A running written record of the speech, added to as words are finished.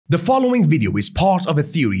The following video is part of a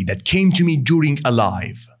theory that came to me during a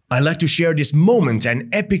live. I'd like to share this moment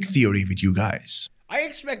and epic theory with you guys. I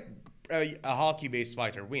expect a hockey-based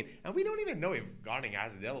fighter win, and we don't even know if Garling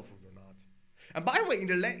has the Devil Fruit or not. And by the way, in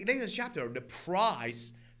the latest chapter, the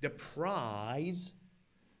prize.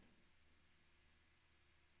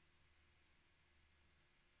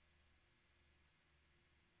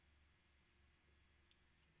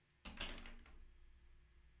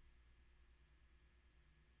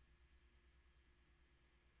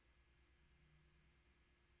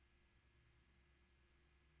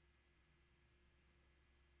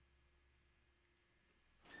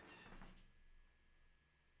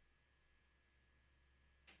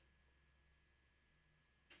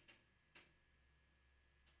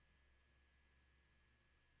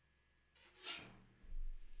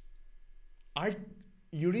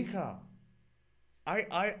 Eureka! I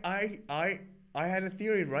had a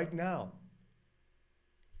theory right now.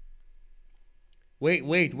 Wait.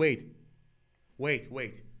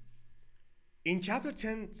 In chapter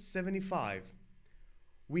 1075,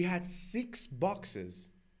 we had 6 boxes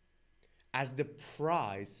as the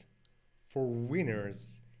prize for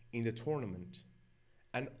winners in the tournament.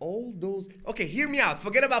 And all those... Okay, hear me out.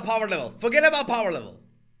 Forget about power level.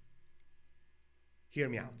 Hear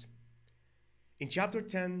me out. In chapter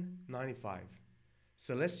 1095,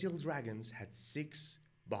 celestial dragons had 6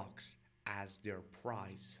 boxes as their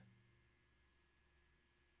prize.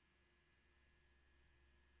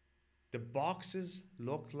 The boxes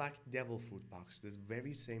look like Devil Fruit box, the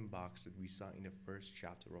very same box that we saw in the first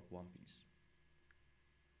chapter of One Piece.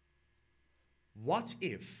 What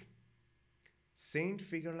if Saint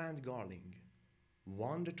Figarland Garling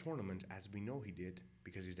won the tournament, as we know he did,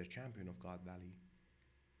 because he's the champion of God Valley,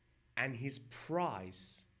 and his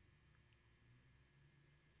prize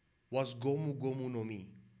was Gomu Gomu no Mi?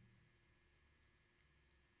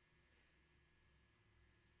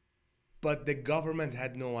 But the government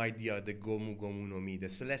had no idea the Gomu Gomu no Mi, the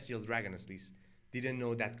celestial dragon at least, didn't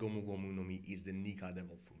know that Gomu Gomu no Mi is the Nika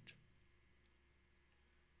Devil Fruit.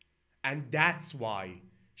 And that's why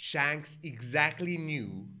Shanks exactly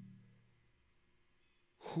knew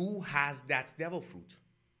who has that Devil Fruit.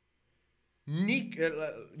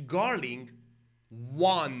 Garling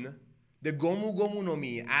won the Gomu Gomu no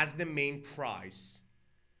Mi as the main prize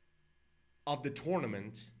of the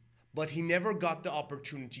tournament, but he never got the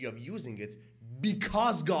opportunity of using it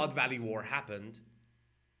because God Valley War happened.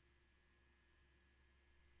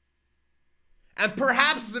 And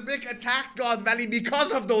perhaps Xebec attacked God Valley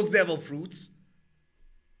because of those devil fruits.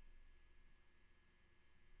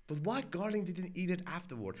 But why Garling didn't eat it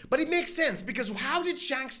afterward? But it makes sense, because how did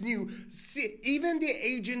Shanks knew? Even the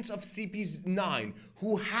agents of CP9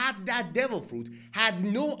 who had that devil fruit had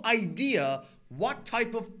no idea what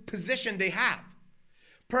type of position they have.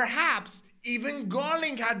 Perhaps even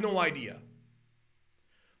Garling had no idea.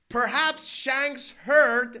 Perhaps Shanks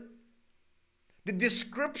heard the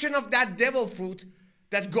description of that devil fruit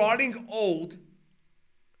that Garling owed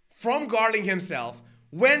from Garling himself,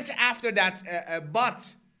 went after that,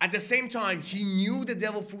 but at the same time, he knew the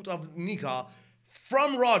devil fruit of Nika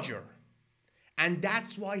from Roger. And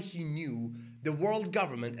that's why he knew the world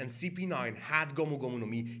government and CP9 had Gomu Gomu no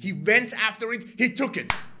Mi. He went after it, he took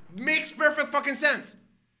it. Makes perfect fucking sense.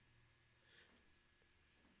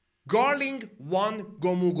 Garling won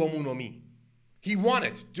Gomu Gomu no Mi. He won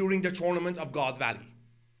it during the tournament of God Valley.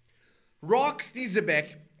 Rox the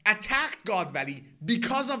Xebec attacked God Valley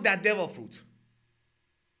because of that devil fruit.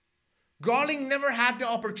 Garling never had the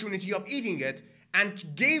opportunity of eating it and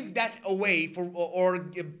gave that away for or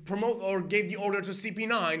gave the order to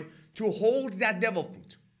CP9 to hold that devil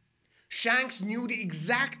fruit. Shanks knew the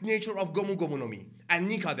exact nature of Gomu Gomu no Mi and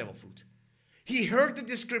Nika Devil Fruit. He heard the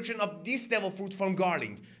description of this devil fruit from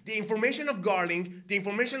Garling. The information of Garling, the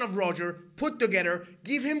information of Roger, put together,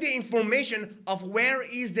 give him the information of where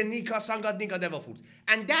is the Nika Sangat Nika Devil Fruit.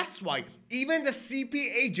 And that's why even the CP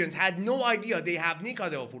agents had no idea they have Nika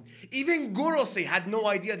Devil Fruit. Even Gorosei had no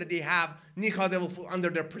idea that they have Nika Devil Fruit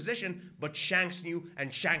under their position, but Shanks knew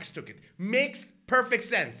and Shanks took it. Makes perfect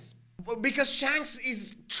sense. Because Shanks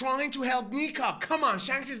is trying to help Nika. Come on,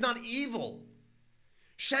 Shanks is not evil.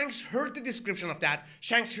 Shanks heard the description of that.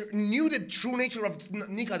 Shanks knew the true nature of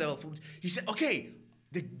Nika Devil Fruit. He said, okay,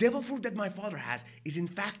 the devil fruit that my father has is in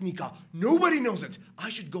fact Nika. Nobody knows it. I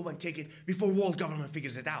should go and take it before world government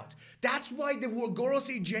figures it out. That's why the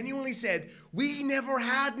Gorosei genuinely said, we never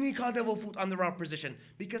had Nika Devil Fruit under our position,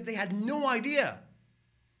 because they had no idea.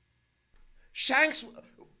 Shanks,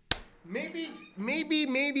 maybe,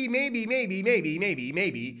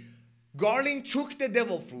 Garling took the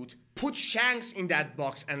devil fruit, put Shanks in that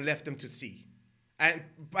box and left them to sea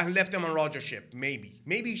and left them on Roger's ship. Maybe.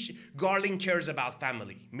 Maybe Garling cares about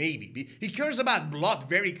family. Maybe. He cares about blood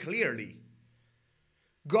very clearly.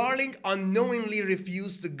 Garling unknowingly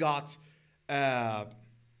refused to got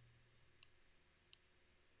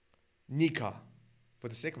Nika for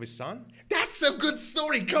the sake of his son. That's a good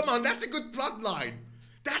story. Come on, that's a good plot line.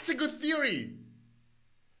 That's a good theory.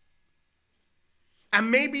 And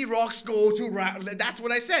maybe Rox go to, that's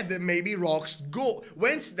what I said, that maybe Rox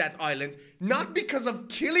went to that island, not because of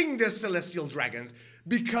killing the celestial dragons,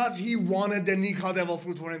 because he wanted the Nika Devil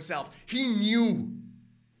Fruit for himself. He knew.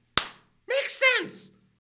 Makes sense.